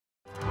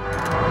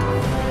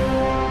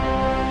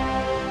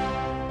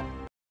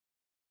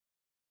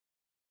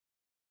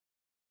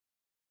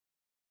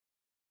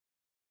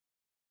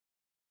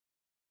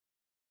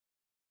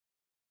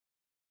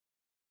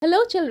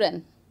Hello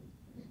children.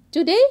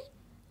 Today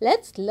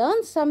let's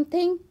learn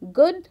something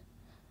good.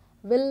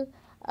 We'll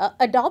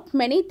adopt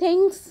many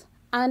things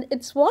and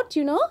it's what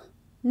you know,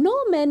 no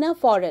men are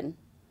foreign.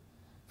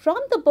 From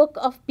the book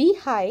of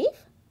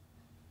Beehive,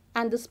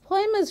 and this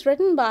poem is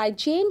written by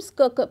James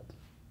Kirkup.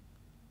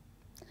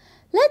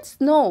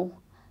 Let's know.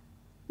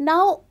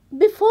 Now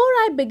before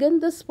I begin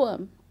this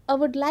poem, I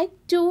would like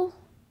to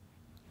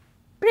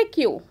prick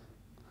you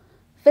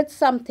with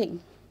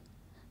something.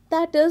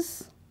 That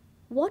is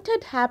what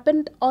had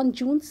happened on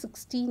June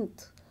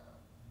 16th.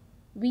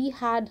 We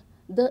had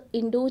the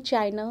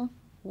Indo-China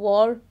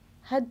war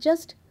had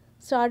just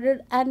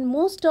started and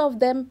most of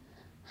them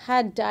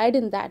had died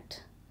in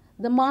that.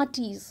 The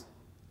martyrs.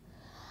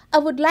 I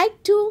would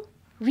like to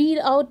read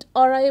out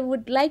or I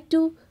would like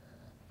to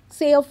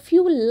say a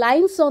few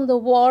lines on the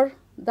war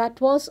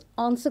that was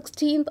on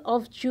 16th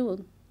of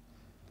June.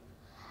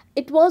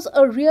 It was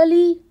a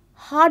really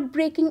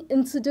heartbreaking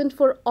incident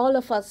for all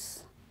of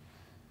us.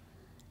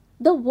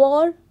 The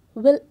war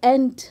will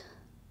end.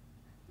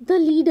 The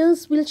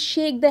leaders will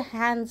shake their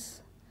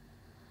hands.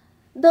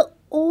 The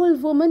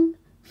old woman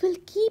will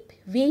keep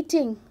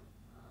waiting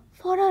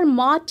for her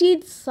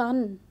martyred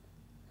son.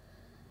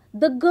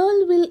 The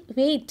girl will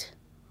wait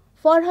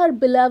for her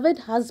beloved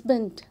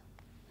husband.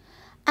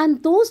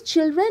 And those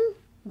children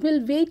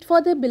will wait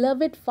for their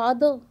beloved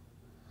father.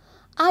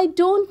 I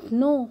don't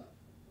know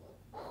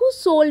who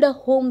sold a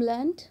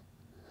homeland,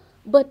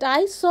 but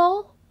I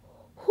saw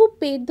who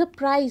paid the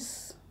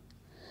price.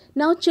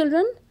 Now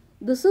children,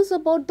 this is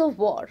about the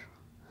war.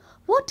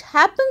 What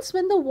happens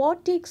when the war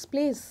takes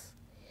place?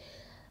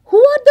 Who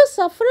are the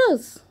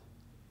sufferers?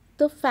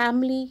 The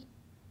family,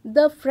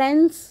 the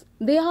friends,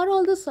 they are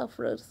all the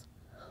sufferers.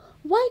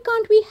 Why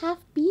can't we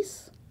have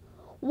peace?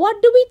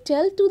 What do we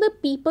tell to the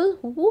people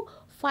who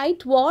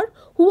fight war,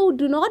 who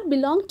do not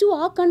belong to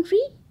our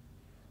country?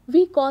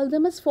 We call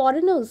them as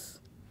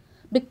foreigners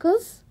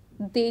because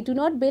they do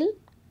not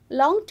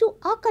belong to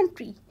our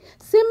country.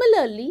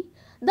 Similarly,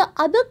 the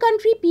other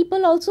country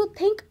people also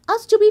think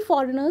us to be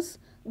foreigners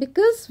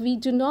because we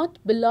do not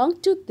belong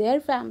to their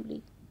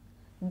family,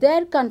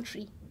 their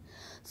country.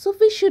 So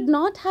we should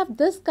not have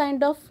this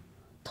kind of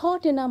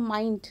thought in our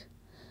mind.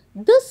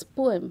 This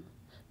poem,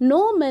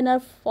 No Men Are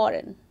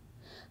Foreign,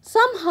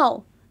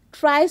 somehow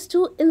tries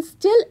to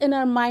instill in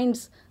our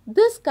minds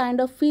this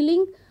kind of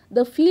feeling,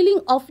 the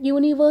feeling of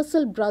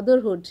universal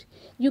brotherhood.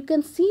 You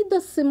can see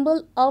the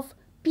symbol of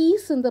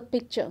peace in the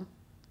picture.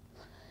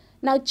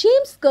 Now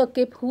James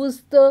Kirkup, who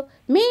is the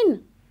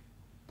main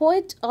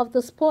poet of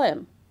this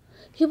poem,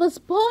 he was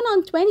born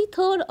on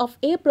 23rd of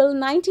April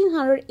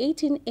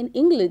 1918 in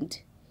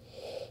England.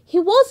 He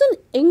was an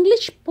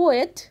English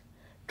poet,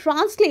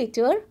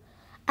 translator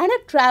and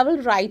a travel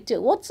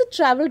writer. What's a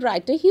travel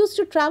writer? He used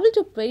to travel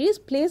to various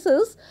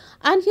places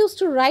and he used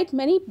to write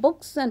many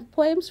books and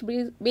poems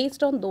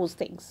based on those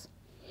things.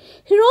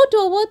 He wrote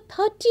over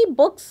 30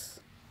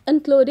 books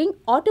including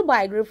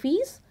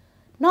autobiographies,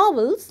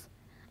 novels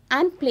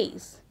and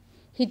plays.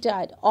 He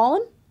died on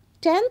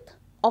 10th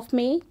of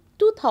May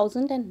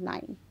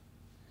 2009.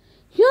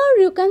 Here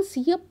you can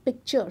see a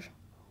picture.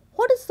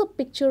 What is the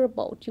picture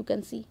about? You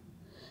can see.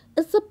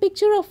 It's a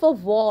picture of a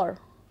war.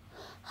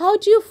 How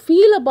do you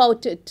feel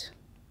about it?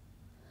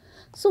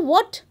 So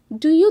what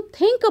do you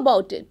think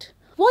about it?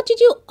 What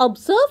did you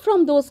observe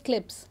from those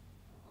clips?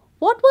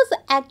 What was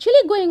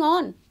actually going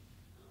on?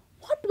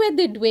 What were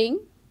they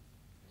doing?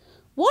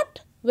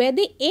 What were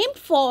they aimed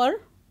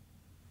for?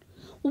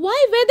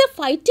 Why were they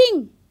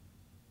fighting?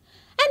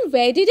 And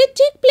where did it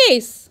take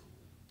place?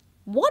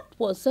 What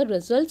was the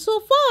result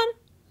so far?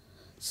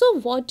 So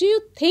what do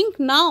you think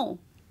now?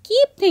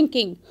 Keep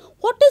thinking.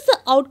 What is the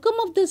outcome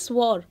of this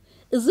war?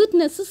 Is it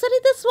necessary,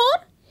 this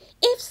war?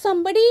 If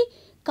somebody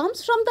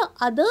comes from the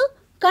other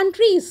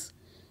countries,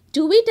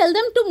 do we tell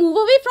them to move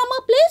away from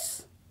our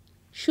place?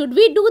 Should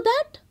we do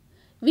that?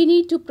 We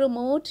need to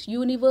promote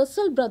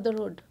universal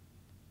brotherhood.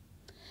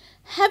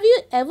 Have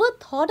you ever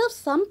thought of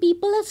some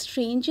people as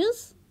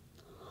strangers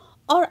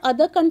or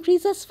other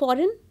countries as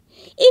foreign?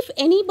 If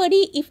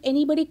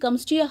anybody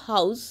comes to your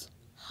house,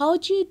 how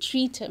do you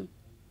treat him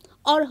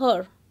or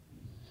her?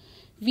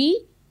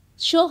 We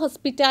show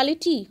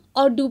hospitality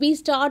or do we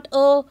start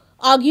an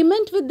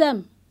argument with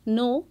them?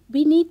 No,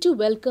 we need to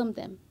welcome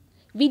them.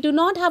 We do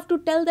not have to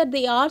tell that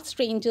they are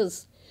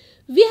strangers.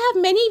 We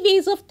have many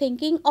ways of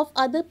thinking of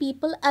other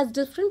people as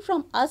different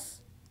from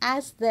us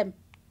as them.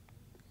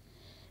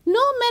 No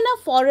men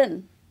are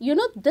foreign. You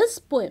know this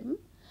poem.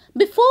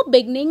 Before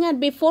beginning and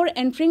before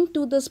entering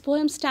to this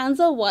poem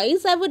stanza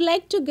wise, I would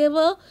like to give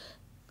a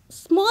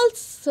small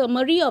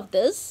summary of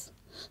this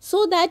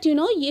so that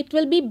it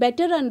will be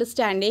better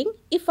understanding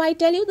if I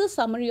tell you the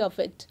summary of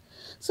it.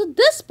 So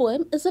this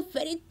poem is a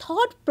very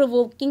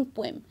thought-provoking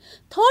poem.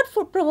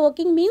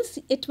 Thought-provoking means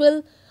it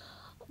will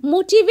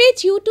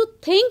motivate you to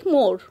think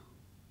more.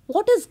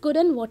 What is good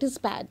and what is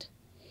bad?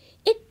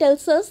 It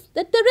tells us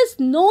that there is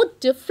no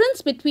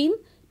difference between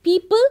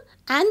people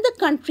and the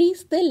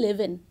countries they live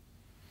in.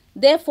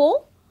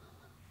 Therefore,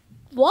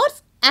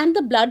 wars and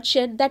the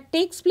bloodshed that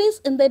takes place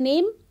in the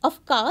name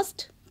of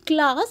caste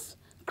class,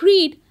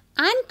 creed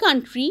and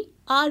country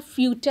are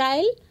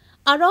futile,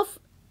 are of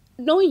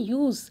no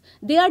use.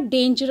 They are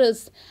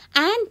dangerous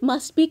and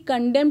must be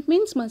condemned,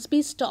 means must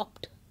be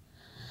stopped.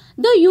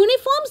 The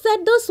uniforms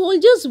that the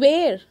soldiers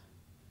wear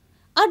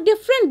are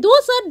different.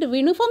 Those are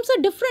uniforms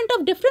are different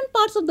of different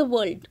parts of the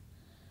world.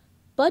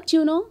 But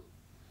beneath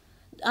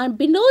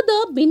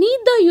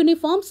the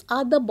uniforms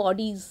are the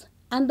bodies,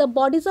 and the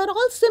bodies are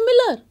all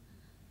similar.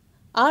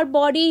 Our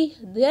body,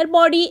 their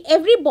body,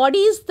 every body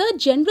is the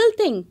general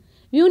thing.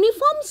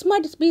 Uniforms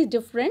must be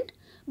different,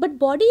 but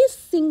body is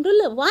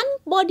singular. One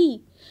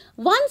body,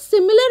 one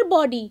similar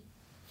body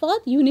for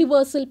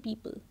universal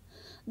people.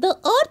 The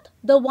earth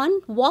the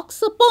one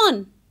walks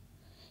upon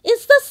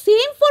is the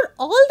same for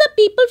all the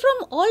people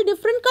from all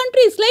different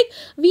countries. Like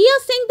we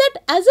are saying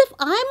that as if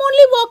I am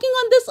only walking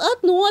on this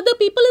earth, no other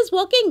people is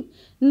walking.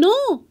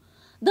 No,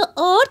 the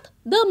earth,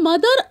 the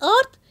mother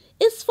earth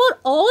is for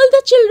all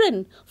the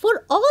children,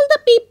 for all the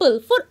people,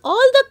 for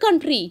all the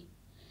country.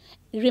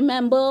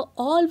 Remember,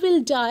 all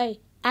will die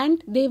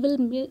and they will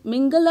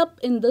mingle up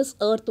in this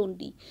earth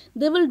only.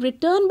 They will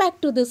return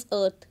back to this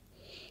earth.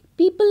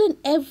 People in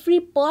every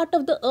part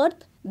of the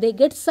earth, they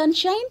get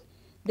sunshine,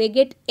 they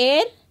get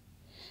air.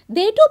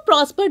 They too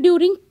prosper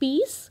during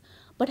peace,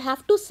 but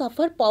have to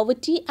suffer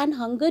poverty and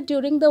hunger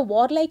during the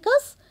war like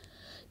us.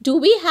 Do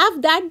we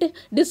have that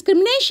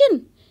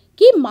discrimination?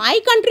 Ki my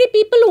country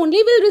people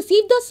only will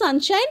receive the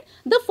sunshine,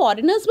 the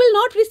foreigners will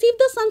not receive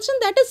the sunshine.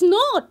 That is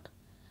not.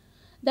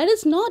 That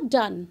is not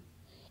done.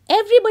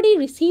 Everybody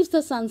receives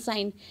the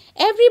sunshine.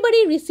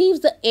 Everybody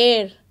receives the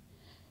air.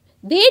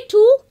 They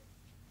too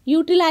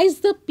utilize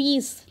the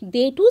peace.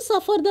 They too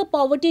suffer the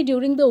poverty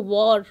during the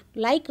war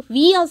like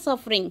we are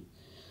suffering.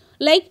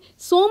 Like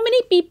so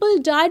many people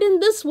died in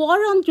this war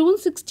on June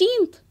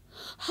 16th.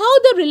 How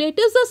the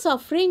relatives are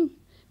suffering.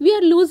 We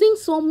are losing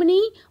so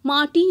many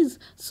martyrs,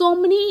 so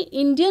many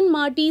Indian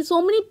martyrs,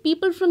 so many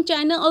people from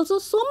China also,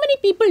 so many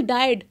people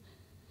died.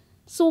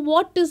 So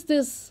what is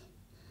this?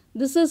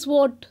 This is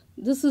what?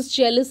 This is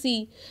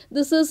jealousy.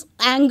 This is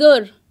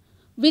anger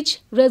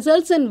which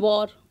results in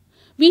war.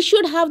 We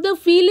should have the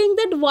feeling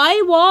that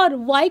why war?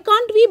 Why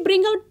can't we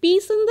bring out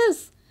peace in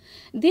this?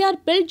 They are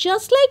built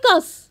just like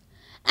us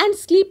and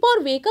sleep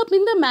or wake up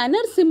in the manner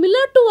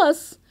similar to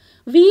us.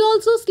 We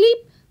also sleep,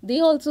 they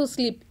also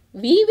sleep.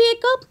 We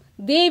wake up,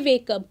 they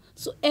wake up.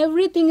 So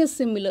everything is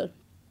similar.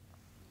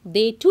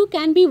 They too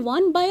can be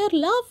won by our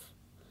love.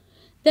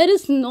 There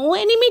is no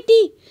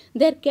enmity.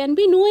 There can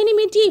be no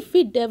enmity if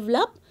we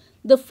develop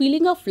the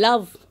feeling of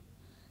love.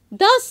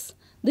 Thus,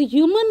 the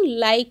human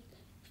life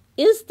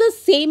is the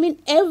same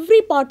in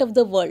every part of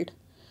the world.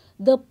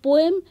 The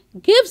poem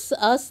gives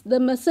us the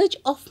message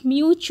of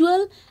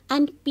mutual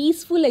and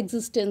peaceful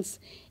existence.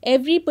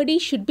 Everybody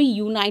should be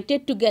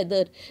united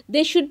together.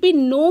 There should be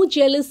no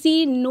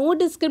jealousy, no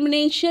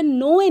discrimination,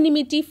 no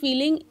enmity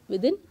feeling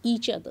within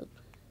each other.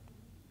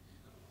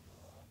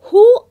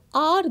 Who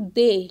are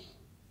they?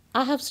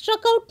 I have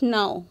struck out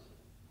now.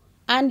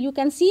 And you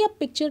can see a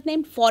picture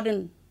named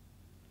foreign.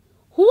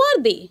 Who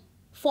are they?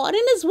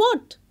 Foreign is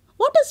what?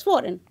 What is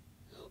foreign?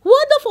 Who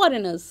are the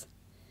foreigners?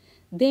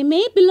 They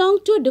may belong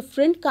to a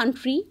different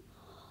country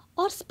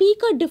or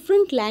speak a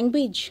different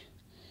language.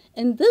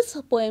 In this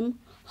poem,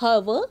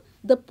 however,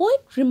 the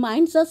poet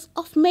reminds us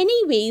of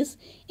many ways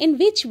in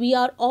which we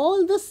are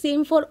all the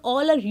same, for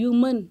all are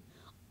human.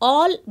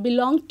 All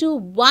belong to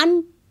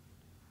one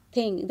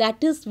thing,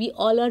 that is, we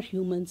all are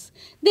humans.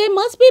 They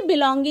must be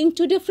belonging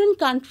to different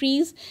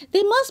countries.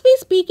 They must be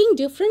speaking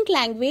different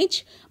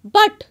language.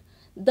 But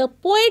the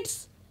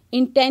poet's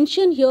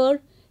intention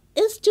here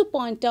is to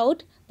point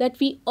out that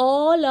we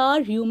all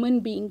are human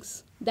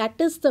beings. That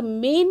is the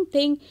main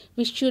thing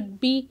we should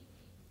be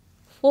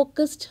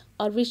focused,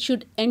 or we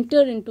should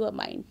enter into our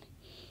mind.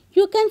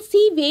 You can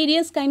see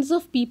various kinds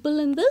of people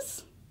in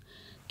this.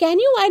 Can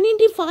you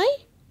identify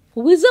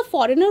who is a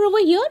foreigner over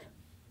here?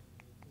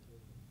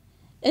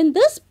 In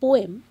this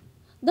poem,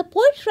 the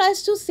poet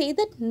tries to say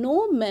that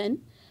no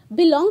man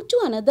belong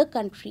to another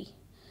country.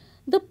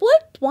 The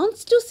poet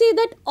wants to say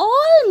that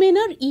all men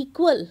are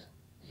equal.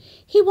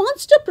 He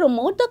wants to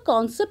promote the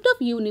concept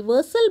of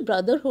universal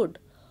brotherhood.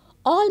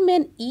 All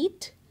men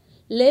eat,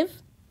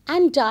 live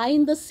and die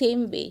in the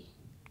same way.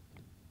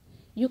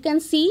 You can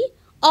see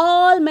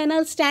all men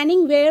are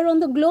standing where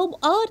on the globe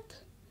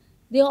earth?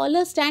 They all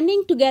are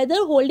standing together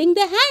holding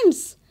their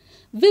hands,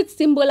 which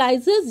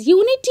symbolizes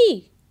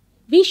unity.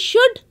 We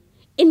should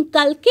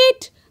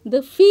inculcate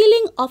the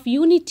feeling of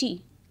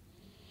unity.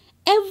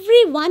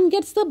 Everyone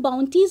gets the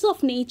bounties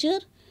of nature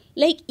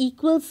like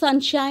equal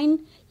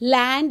sunshine,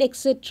 land,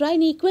 etc.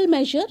 in equal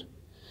measure.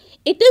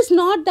 It is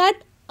not that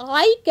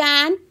I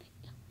can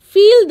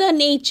feel the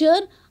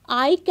nature,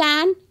 I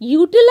can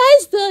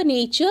utilize the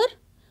nature,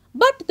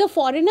 but the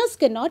foreigners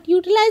cannot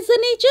utilize the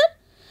nature.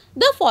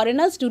 The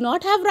foreigners do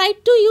not have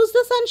right to use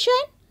the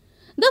sunshine.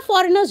 The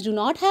foreigners do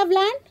not have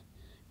land.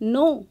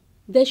 No,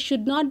 there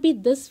should not be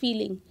this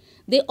feeling.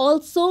 They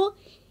also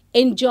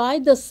enjoy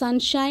the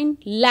sunshine,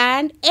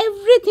 land,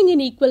 everything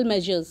in equal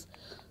measures.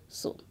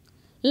 So,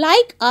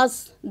 Like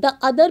us, the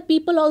other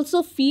people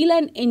also feel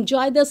and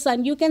enjoy the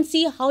sun. You can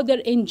see how they're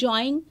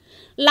enjoying.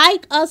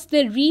 Like us,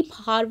 they reap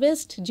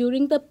harvest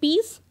during the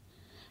peace.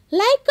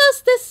 Like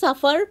us, they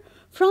suffer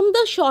from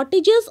the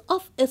shortages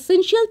of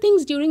essential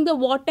things during the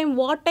wartime.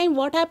 Wartime,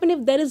 what happens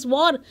if there is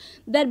war?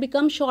 There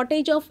becomes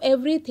shortage of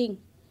everything.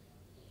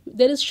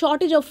 There is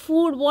shortage of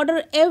food,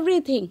 water,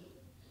 everything.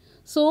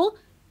 So,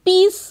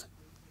 peace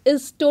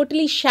is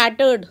totally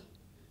shattered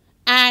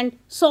and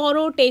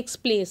sorrow takes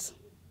place.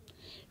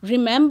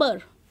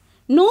 Remember,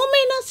 no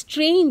men are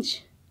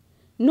strange,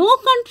 no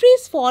country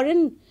is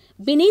foreign.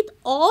 Beneath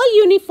all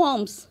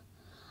uniforms,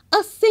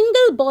 a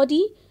single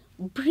body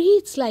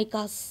breathes like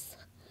us.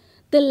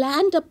 The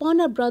land upon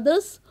our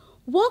brothers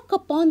walk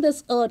upon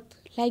this earth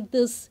like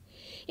this,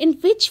 in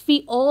which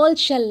we all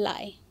shall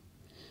lie.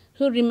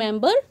 So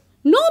remember,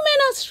 no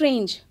men are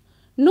strange,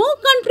 no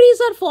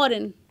countries are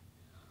foreign.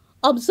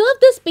 Observe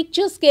these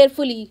pictures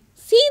carefully.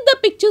 See the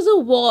pictures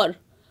of war,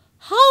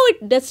 how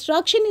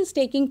destruction is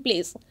taking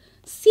place.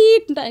 See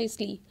it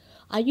nicely.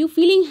 Are you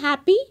feeling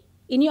happy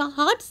in your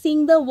heart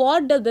seeing the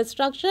war, the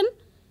destruction?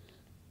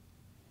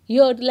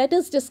 Here, let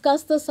us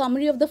discuss the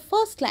summary of the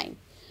first line.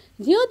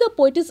 Here, the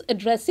poet is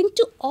addressing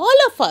to all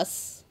of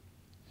us.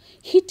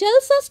 He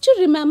tells us to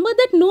remember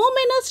that no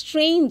men are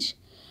strange.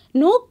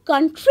 No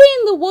country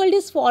in the world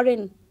is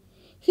foreign.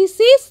 He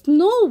says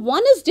no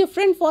one is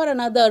different for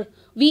another.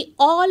 We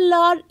all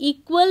are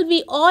equal.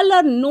 We all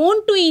are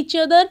known to each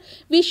other.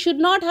 We should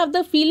not have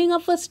the feeling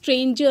of a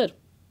stranger.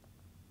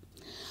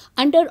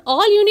 Under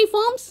all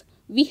uniforms,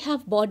 we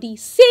have body,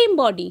 same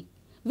body,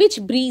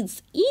 which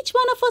breathes. Each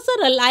one of us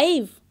are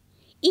alive.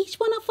 Each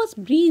one of us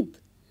breathe.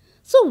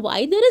 So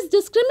why there is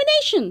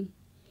discrimination?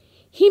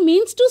 He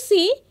means to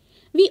say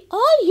we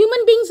all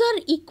human beings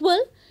are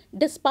equal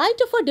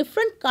despite of our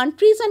different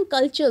countries and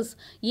cultures.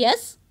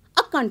 Yes,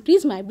 our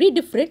countries might be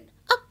different.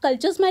 Our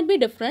cultures might be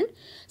different.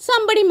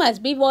 Somebody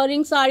must be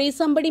wearing saris,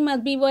 somebody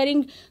must be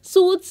wearing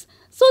suits.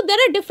 So there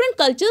are different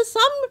cultures.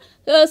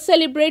 Some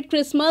celebrate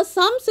Christmas,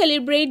 some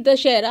celebrate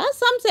Dashera,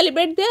 some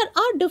celebrate. There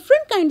are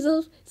different kinds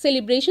of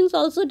celebrations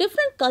also,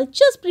 different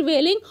cultures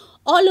prevailing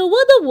all over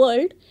the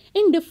world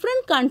in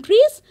different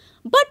countries.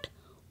 But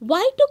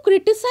why to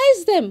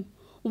criticize them?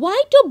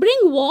 Why to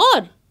bring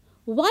war?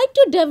 Why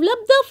to develop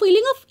the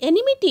feeling of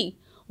enmity?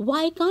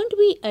 Why can't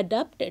we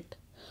adapt it?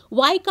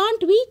 Why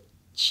can't we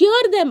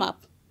cheer them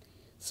up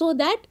so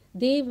that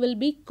they will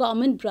be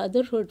common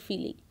brotherhood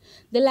feeling?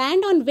 The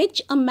land on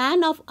which a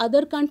man of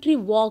other country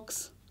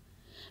walks.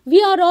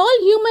 We are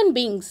all human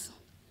beings.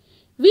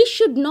 We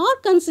should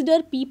not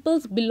consider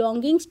people's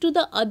belongings to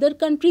the other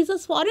countries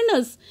as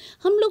foreigners.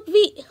 हम लोग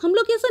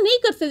ऐसा नहीं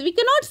कर सकते. We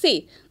cannot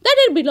say that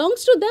it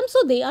belongs to them, so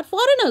they are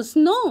foreigners.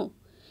 No.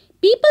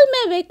 People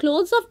may wear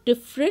clothes of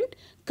different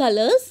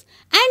colors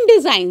and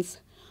designs,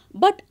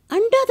 but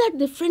under that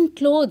different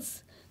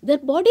clothes, their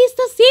body is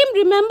the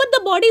same. Remember,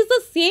 the body is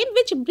the same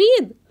which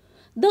breathe.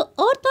 The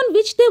earth on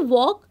which they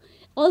walk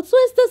also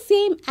is the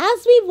same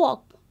as we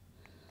walk.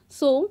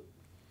 So,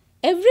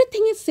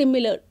 everything is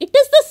similar. It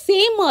is the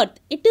same earth.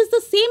 It is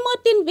the same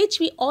earth in which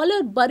we all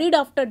are buried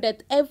after death.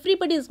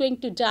 Everybody is going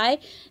to die.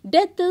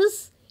 Death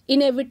is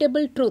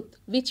inevitable truth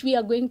which we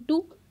are going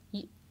to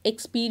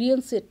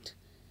experience it.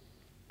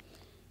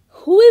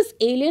 Who is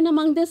alien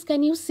among this?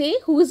 Can you say?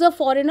 Who is a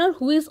foreigner?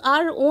 Who is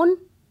our own?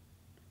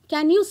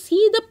 Can you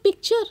see the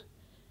picture?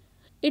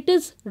 It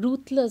is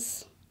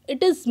ruthless.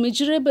 It is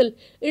miserable.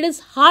 It is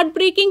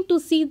heartbreaking to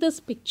see this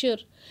picture.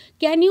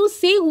 Can you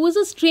say who is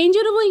a stranger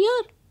over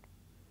here?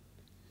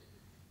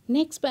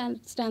 Next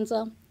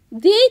stanza.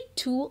 They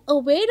too,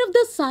 aware of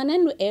the sun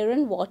and air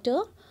and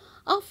water,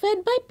 are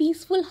fed by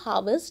peaceful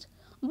harvest,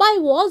 by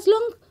war's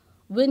long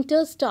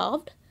winter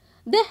starved.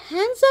 Their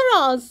hands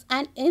are ours,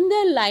 and in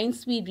their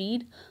lines we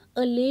read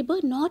a labor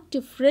not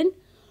different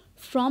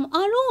from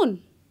our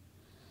own.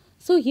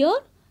 So here,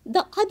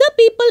 the other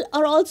people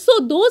are also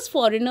those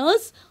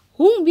foreigners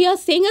whom we are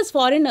saying as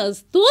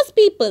foreigners. Those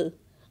people,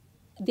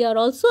 they are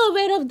also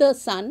aware of the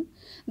sun.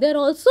 They are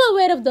also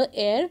aware of the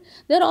air.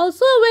 They are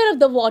also aware of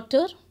the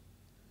water.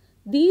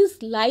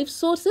 These life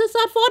sources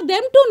are for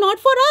them too, not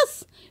for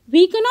us.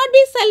 We cannot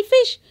be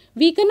selfish.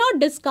 We cannot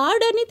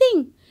discard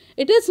anything.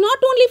 It is not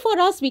only for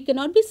us. We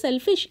cannot be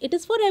selfish. It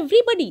is for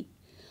everybody.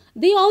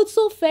 They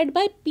also fed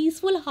by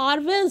peaceful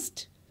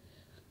harvest.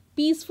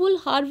 Peaceful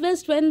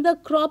harvest when the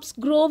crops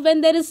grow,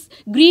 when there is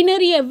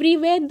greenery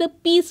everywhere, the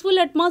peaceful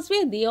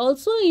atmosphere, they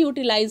also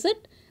utilize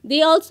it.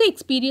 They also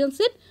experience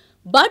it.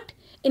 But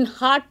in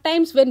hard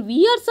times when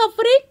we are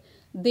suffering,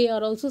 they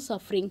are also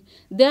suffering.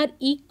 They are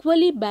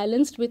equally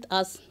balanced with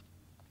us.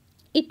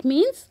 It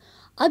means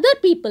other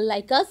people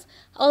like us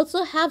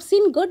also have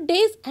seen good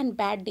days and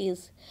bad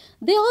days.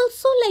 They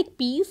also like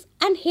peace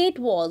and hate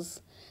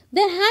wars.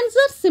 Their hands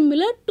are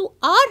similar to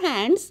our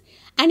hands,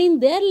 and in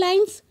their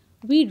lines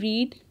we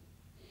read.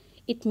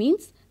 It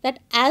means that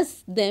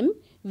as them,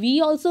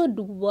 we also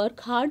do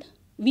work hard.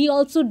 We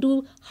also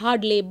do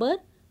hard labor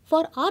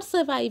for our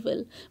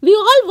survival. We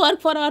all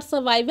work for our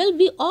survival.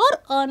 We all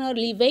earn our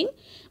living.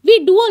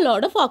 We do a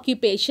lot of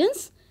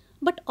occupations,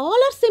 but all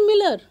are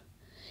similar.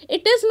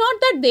 It is not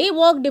that they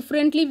work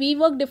differently, we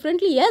work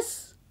differently,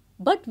 yes.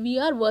 But we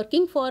are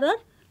working for our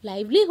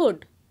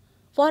livelihood,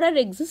 for our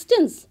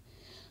existence.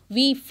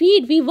 We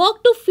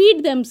work to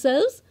feed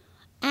themselves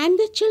and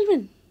their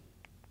children.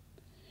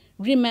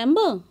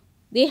 Remember,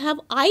 they have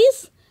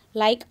eyes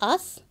like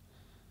us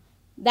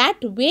that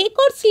wake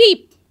or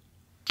sleep,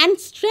 and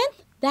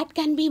strength that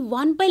can be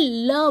won by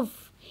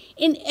love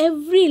in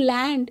every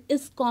land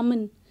is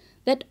common,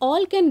 that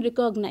all can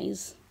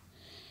recognize.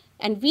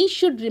 And we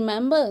should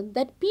remember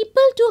that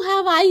people too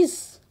have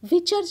eyes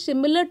which are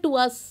similar to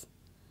us.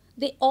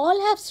 They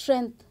all have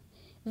strength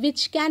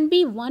which can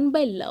be won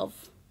by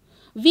love.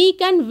 We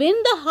can win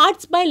the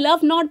hearts by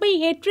love, not by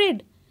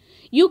hatred.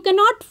 You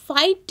cannot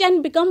fight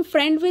and become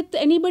friend with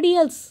anybody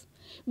else.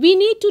 We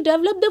need to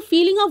develop the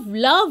feeling of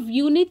love,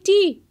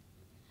 unity,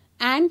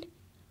 and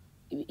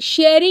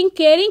sharing,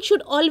 caring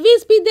should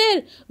always be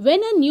there.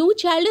 When a new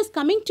child is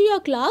coming to your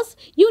class,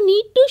 you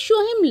need to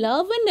show him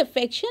love and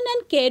affection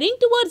and caring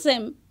towards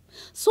him,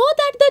 so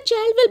that the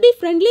child will be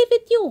friendly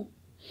with you.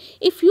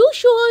 If you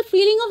show a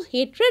feeling of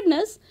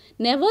hatredness,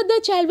 never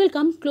the child will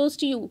come close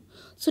to you.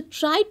 So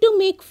try to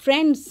make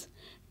friends.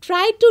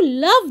 Try to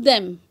love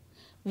them.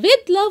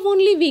 With love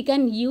only we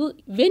can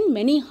win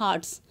many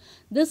hearts.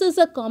 This is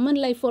a common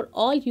life for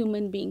all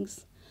human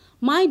beings.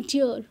 My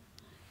dear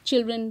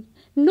children,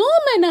 no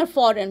men are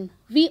foreign.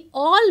 We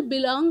all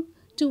belong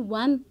to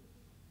one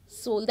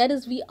soul. That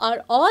is, we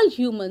are all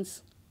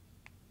humans.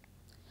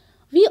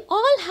 We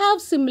all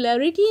have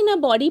similarity in our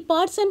body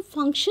parts and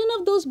function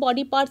of those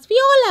body parts. We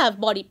all have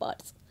body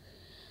parts.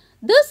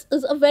 This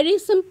is a very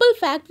simple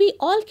fact. We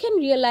all can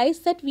realize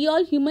that we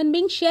all human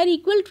beings share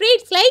equal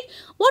traits. Like,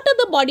 what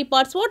are the body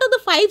parts? What are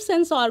the 5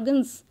 sense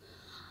organs?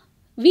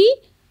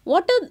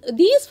 What are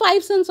these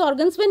 5 sense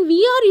organs? When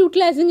we are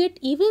utilizing it,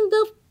 even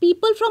the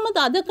people from the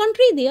other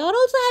country, they are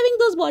also having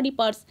those body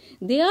parts.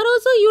 They are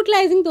also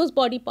utilizing those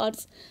body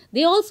parts.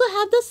 They also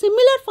have the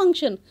similar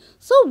function.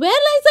 So where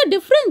lies the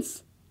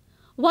difference?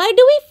 Why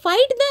do we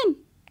fight then?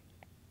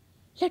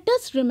 Let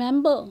us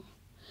remember,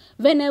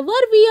 whenever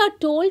we are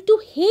told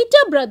to hate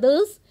our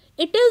brothers,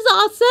 it is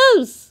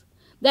ourselves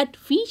that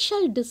we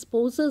shall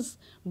dispose us,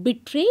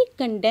 betray,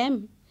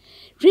 condemn.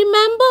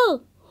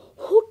 Remember,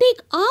 who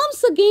take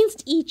arms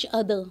against each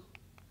other.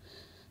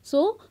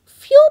 So,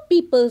 few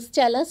people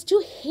tell us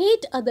to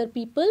hate other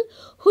people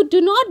who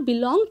do not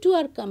belong to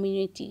our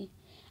community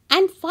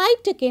and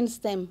fight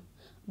against them.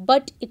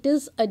 But it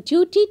is a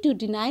duty to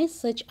deny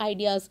such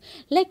ideas.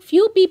 Like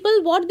few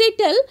people, what they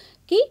tell,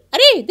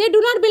 they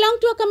do not belong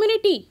to a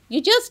community.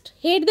 You just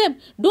hate them.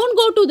 Don't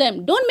go to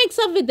them. Don't mix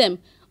up with them.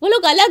 वो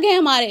लोग अलग हैं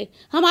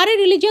हमारे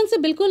religion से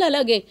बिल्कुल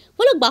अलग है.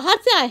 वो लोग बाहर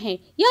से आए हैं.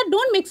 यार,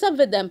 don't mix up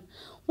with them.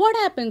 What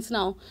happens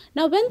now?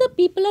 Now, when the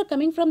people are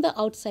coming from the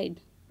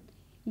outside,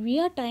 we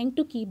are trying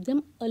to keep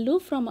them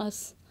aloof from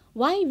us.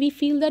 Why? We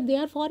feel that they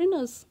are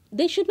foreigners.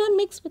 They should not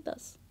mix with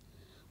us.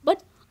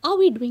 But are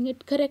we doing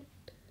it correct?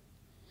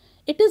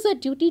 It is a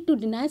duty to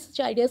deny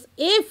such ideas.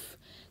 If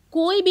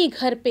कोई भी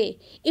घर पे,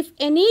 if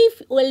any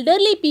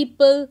elderly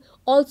people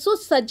also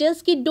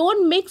suggest कि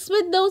don't mix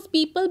with those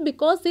people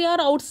because they are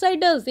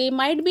outsiders, they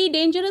might be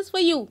dangerous for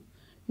you.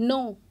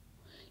 No,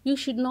 you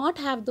should not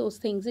have those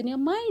things in your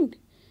mind.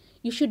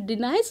 You should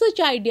deny such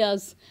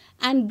ideas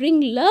and bring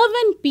love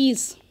and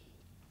peace.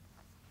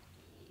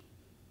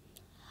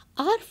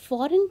 Are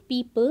foreign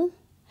people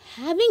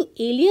having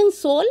alien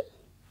soul?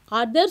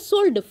 Are their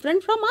soul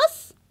different from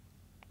us?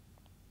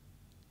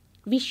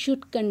 We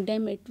should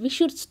condemn it. We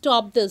should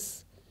stop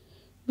this.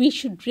 We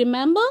should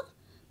remember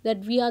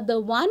that we are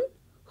the one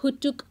who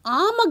took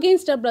arm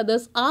against our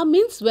brothers. Arm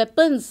means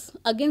weapons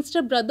against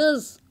our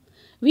brothers.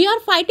 We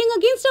are fighting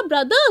against our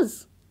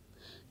brothers.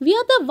 We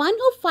are the one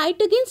who fight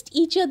against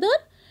each other.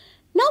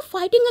 Now,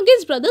 fighting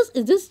against brothers,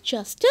 is this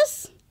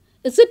justice?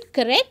 Is it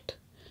correct?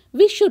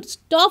 We should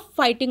stop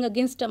fighting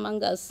against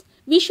among us.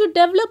 We should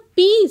develop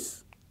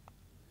peace.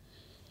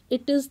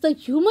 It is the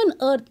human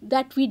earth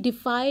that we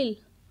defile.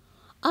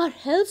 Our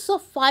hells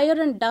of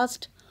fire and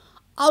dust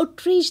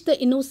outrage the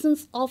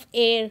innocence of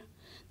air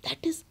that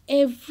is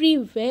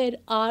everywhere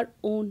our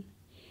own.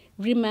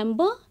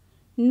 Remember,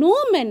 no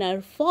men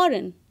are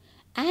foreign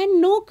and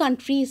no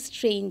country is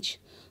strange.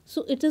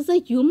 So it is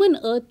the human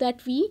earth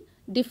that we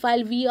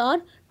defile. We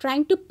are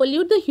trying to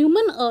pollute the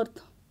human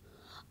earth.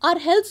 Our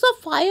hells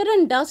of fire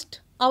and dust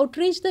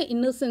outrage the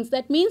innocence.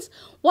 That means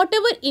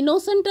whatever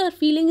innocent our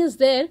feeling is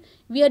there,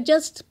 we are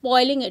just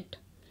spoiling it.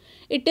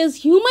 It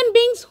is human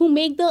beings who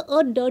make the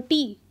earth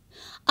dirty.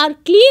 Our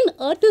clean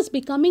earth is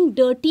becoming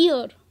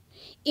dirtier.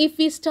 If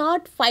we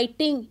start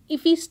fighting,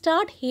 if we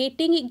start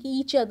hating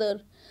each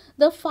other,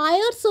 the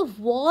fires of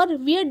war,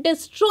 we are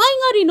destroying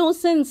our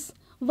innocence.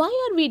 Why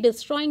are we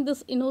destroying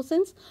this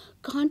innocence?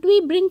 Can't we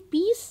bring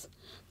peace?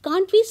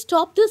 Can't we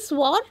stop this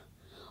war?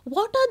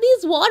 What are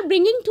these wars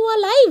bringing to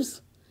our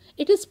lives?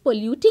 It is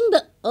polluting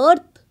the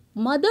earth.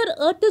 Mother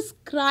Earth is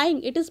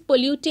crying. It is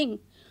polluting.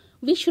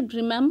 We should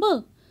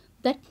remember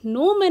that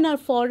no men are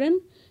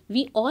foreign,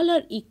 we all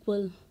are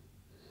equal.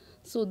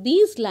 So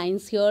these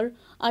lines here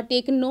are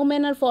taken, no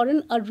men are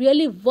foreign, are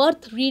really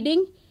worth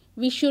reading.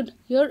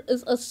 Here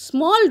is a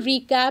small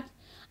recap,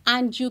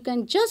 and you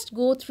can just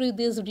go through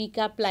these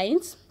recap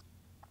lines.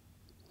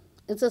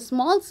 It's a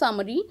small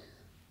summary.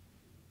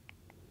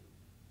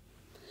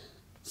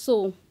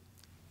 So,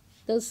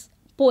 this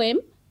poem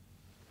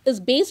is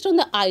based on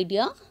the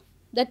idea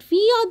that we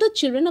are the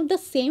children of the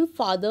same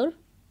Father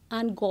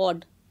and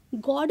God.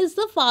 God is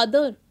the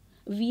Father.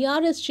 We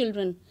are His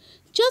children.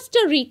 Just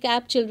a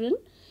recap, children.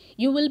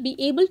 You will be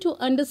able to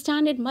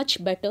understand it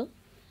much better.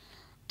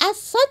 As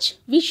such,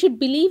 we should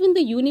believe in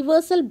the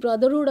universal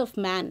brotherhood of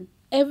man.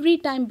 Every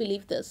time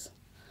believe this.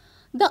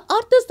 The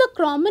earth is the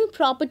common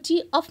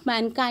property of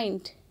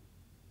mankind.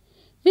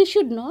 We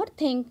should not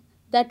think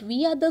that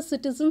we are the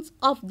citizens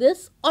of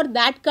this or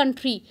that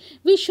country.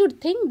 We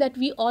should think that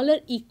we all are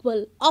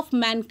equal of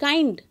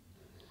mankind.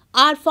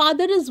 Our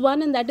Father is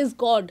one, and that is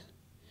God.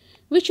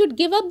 We should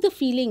give up the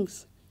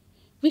feelings.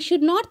 We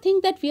should not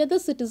think that we are the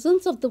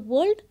citizens of the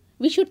world.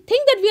 We should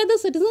think that we are the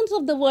citizens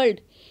of the world.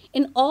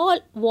 In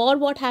all war,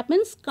 what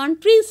happens?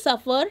 Countries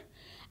suffer,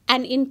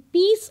 and in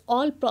peace,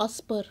 all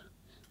prosper.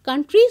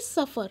 Countries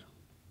suffer.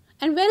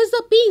 And where is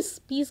the peace?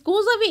 Peace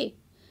goes away.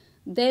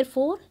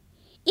 Therefore,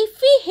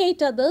 if we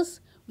hate others,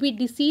 we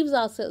deceive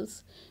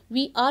ourselves.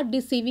 We are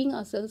deceiving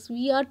ourselves.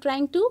 We are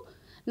trying to...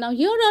 Now,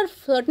 here are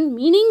certain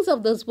meanings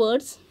of those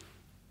words.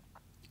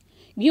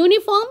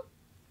 Uniform,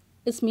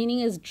 its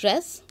meaning is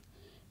dress.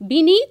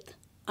 Beneath,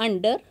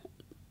 under.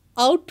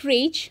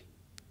 Outrage,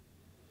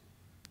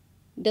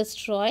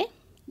 destroy.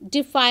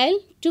 Defile,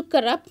 to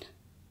corrupt.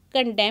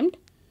 Condemned,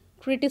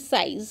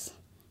 criticize.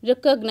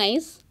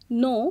 Recognize,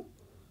 know.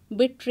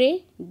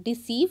 Betray,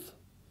 deceive.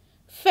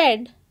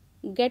 Fed,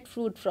 get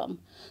food from.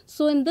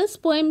 So in this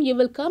poem you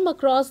will come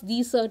across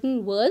these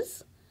certain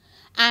words,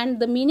 and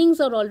the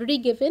meanings are already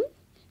given.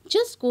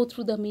 Just go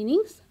through the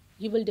meanings.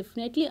 You will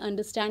definitely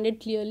understand it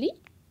clearly.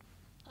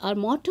 Our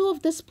motto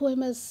of this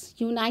poem is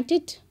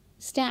united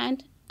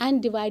stand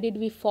and divided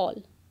we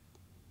fall.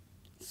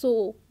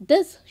 So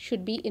this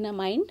should be in our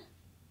mind.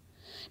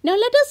 Now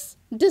let us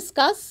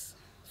discuss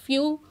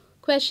few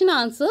question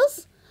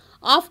answers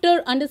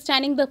after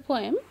understanding the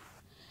poem.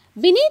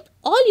 Beneath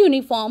all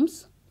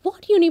uniforms,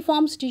 what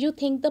uniforms do you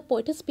think the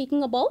poet is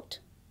speaking about?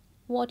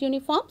 What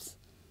uniforms?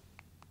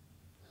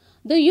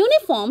 The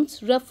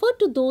uniforms refer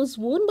to those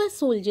worn by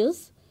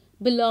soldiers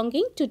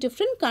belonging to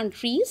different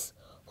countries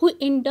who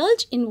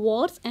indulge in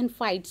wars and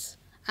fights.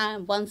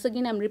 And once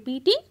again, I am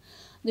repeating,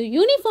 the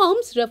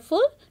uniforms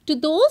refer to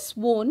those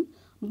worn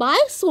by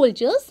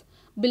soldiers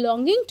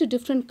belonging to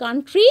different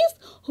countries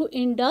who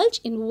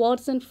indulge in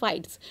wars and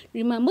fights.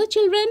 Remember,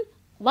 children,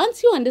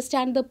 once you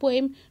understand the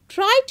poem,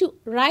 try to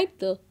write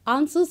the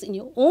answers in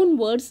your own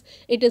words.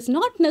 It is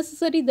not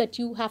necessary that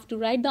you have to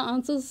write the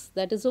answers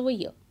that is over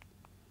here.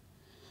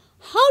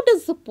 How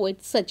does the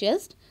poet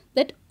suggest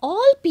that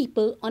all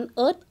people on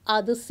earth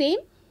are the same?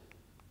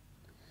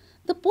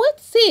 The poet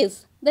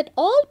says that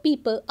all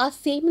people are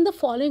same in the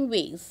following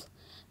ways.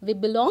 We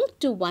belong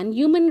to one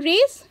human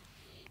race.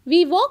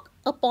 We walk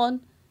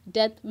upon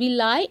death. We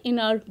lie in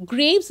our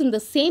graves in the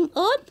same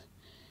earth.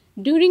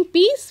 During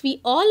peace,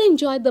 we all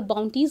enjoy the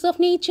bounties of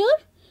nature.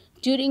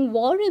 During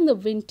war in the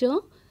winter,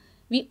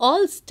 we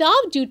all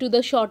starve due to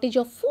the shortage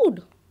of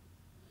food.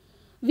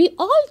 We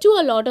all do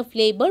a lot of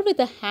labor with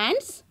the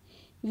hands.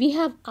 We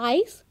have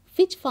eyes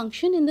which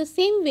function in the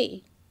same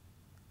way.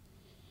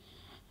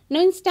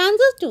 Now in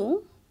stanza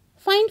 2,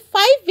 find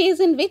 5 ways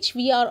in which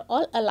we are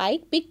all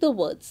alike. Pick the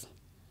words.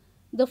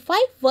 The 5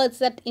 words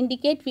that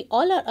indicate we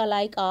all are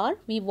alike are: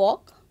 we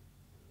walk,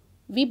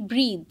 we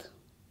breathe.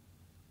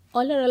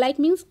 All are alike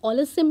means all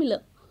is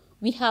similar.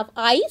 We have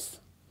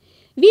eyes,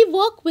 we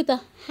work with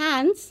the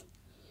hands,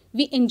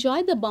 we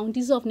enjoy the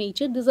bounties of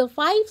nature. These are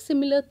 5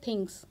 similar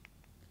things.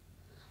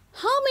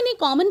 How many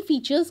common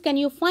features can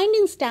you find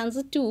in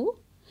stanza 2?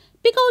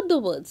 Pick out the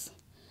words.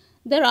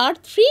 There are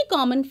 3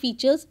 common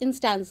features in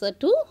stanza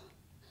 2.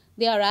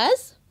 They are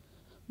as: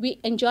 we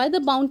enjoy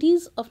the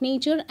bounties of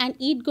nature and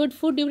eat good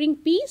food during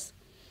peace.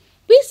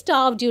 We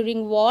starve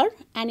during war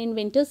and in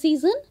winter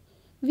season.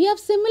 We have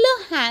similar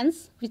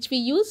hands which we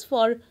use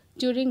for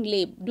doing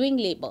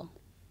labor.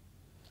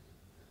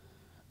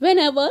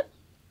 Whenever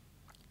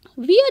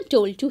we are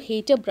told to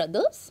hate our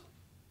brothers,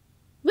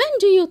 when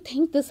do you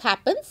think this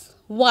happens?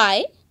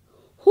 Why?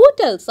 Who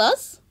tells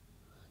us?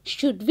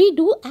 Should we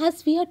do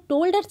as we are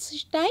told at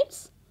such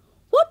times?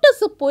 What does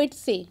the poet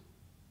say?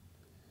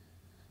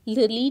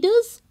 The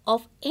leaders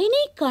of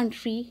any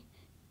country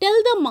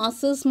tell the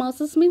masses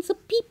means the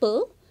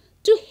people,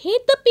 to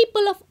hate the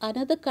people of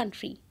another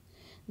country.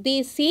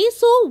 They say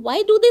so.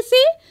 Why do they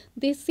say?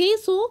 They say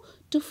so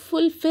to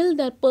fulfill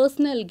their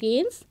personal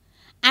gains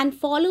and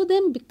follow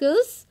them,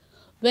 because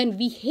when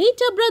we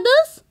hate our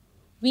brothers,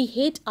 we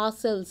hate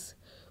ourselves.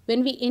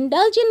 When we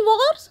indulge in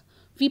wars,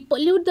 we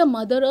pollute the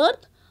Mother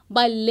Earth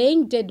by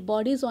laying dead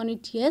bodies on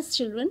it. Yes,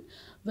 children,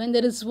 when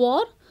there is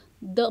war,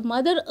 the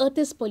Mother Earth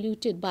is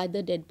polluted by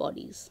the dead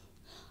bodies.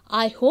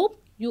 I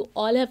hope you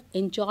all have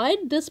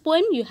enjoyed this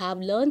poem. You have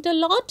learnt a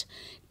lot.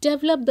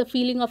 Develop the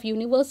feeling of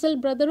universal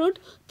brotherhood.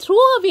 Throw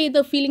away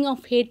the feeling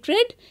of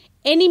hatred,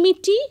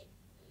 enmity,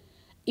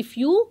 If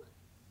you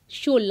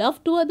show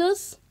love to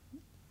others,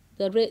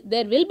 there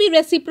will be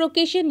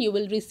reciprocation, you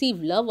will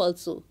receive love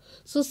also.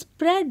 So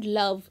spread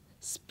love,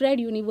 spread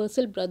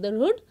universal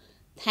brotherhood.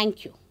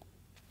 Thank you.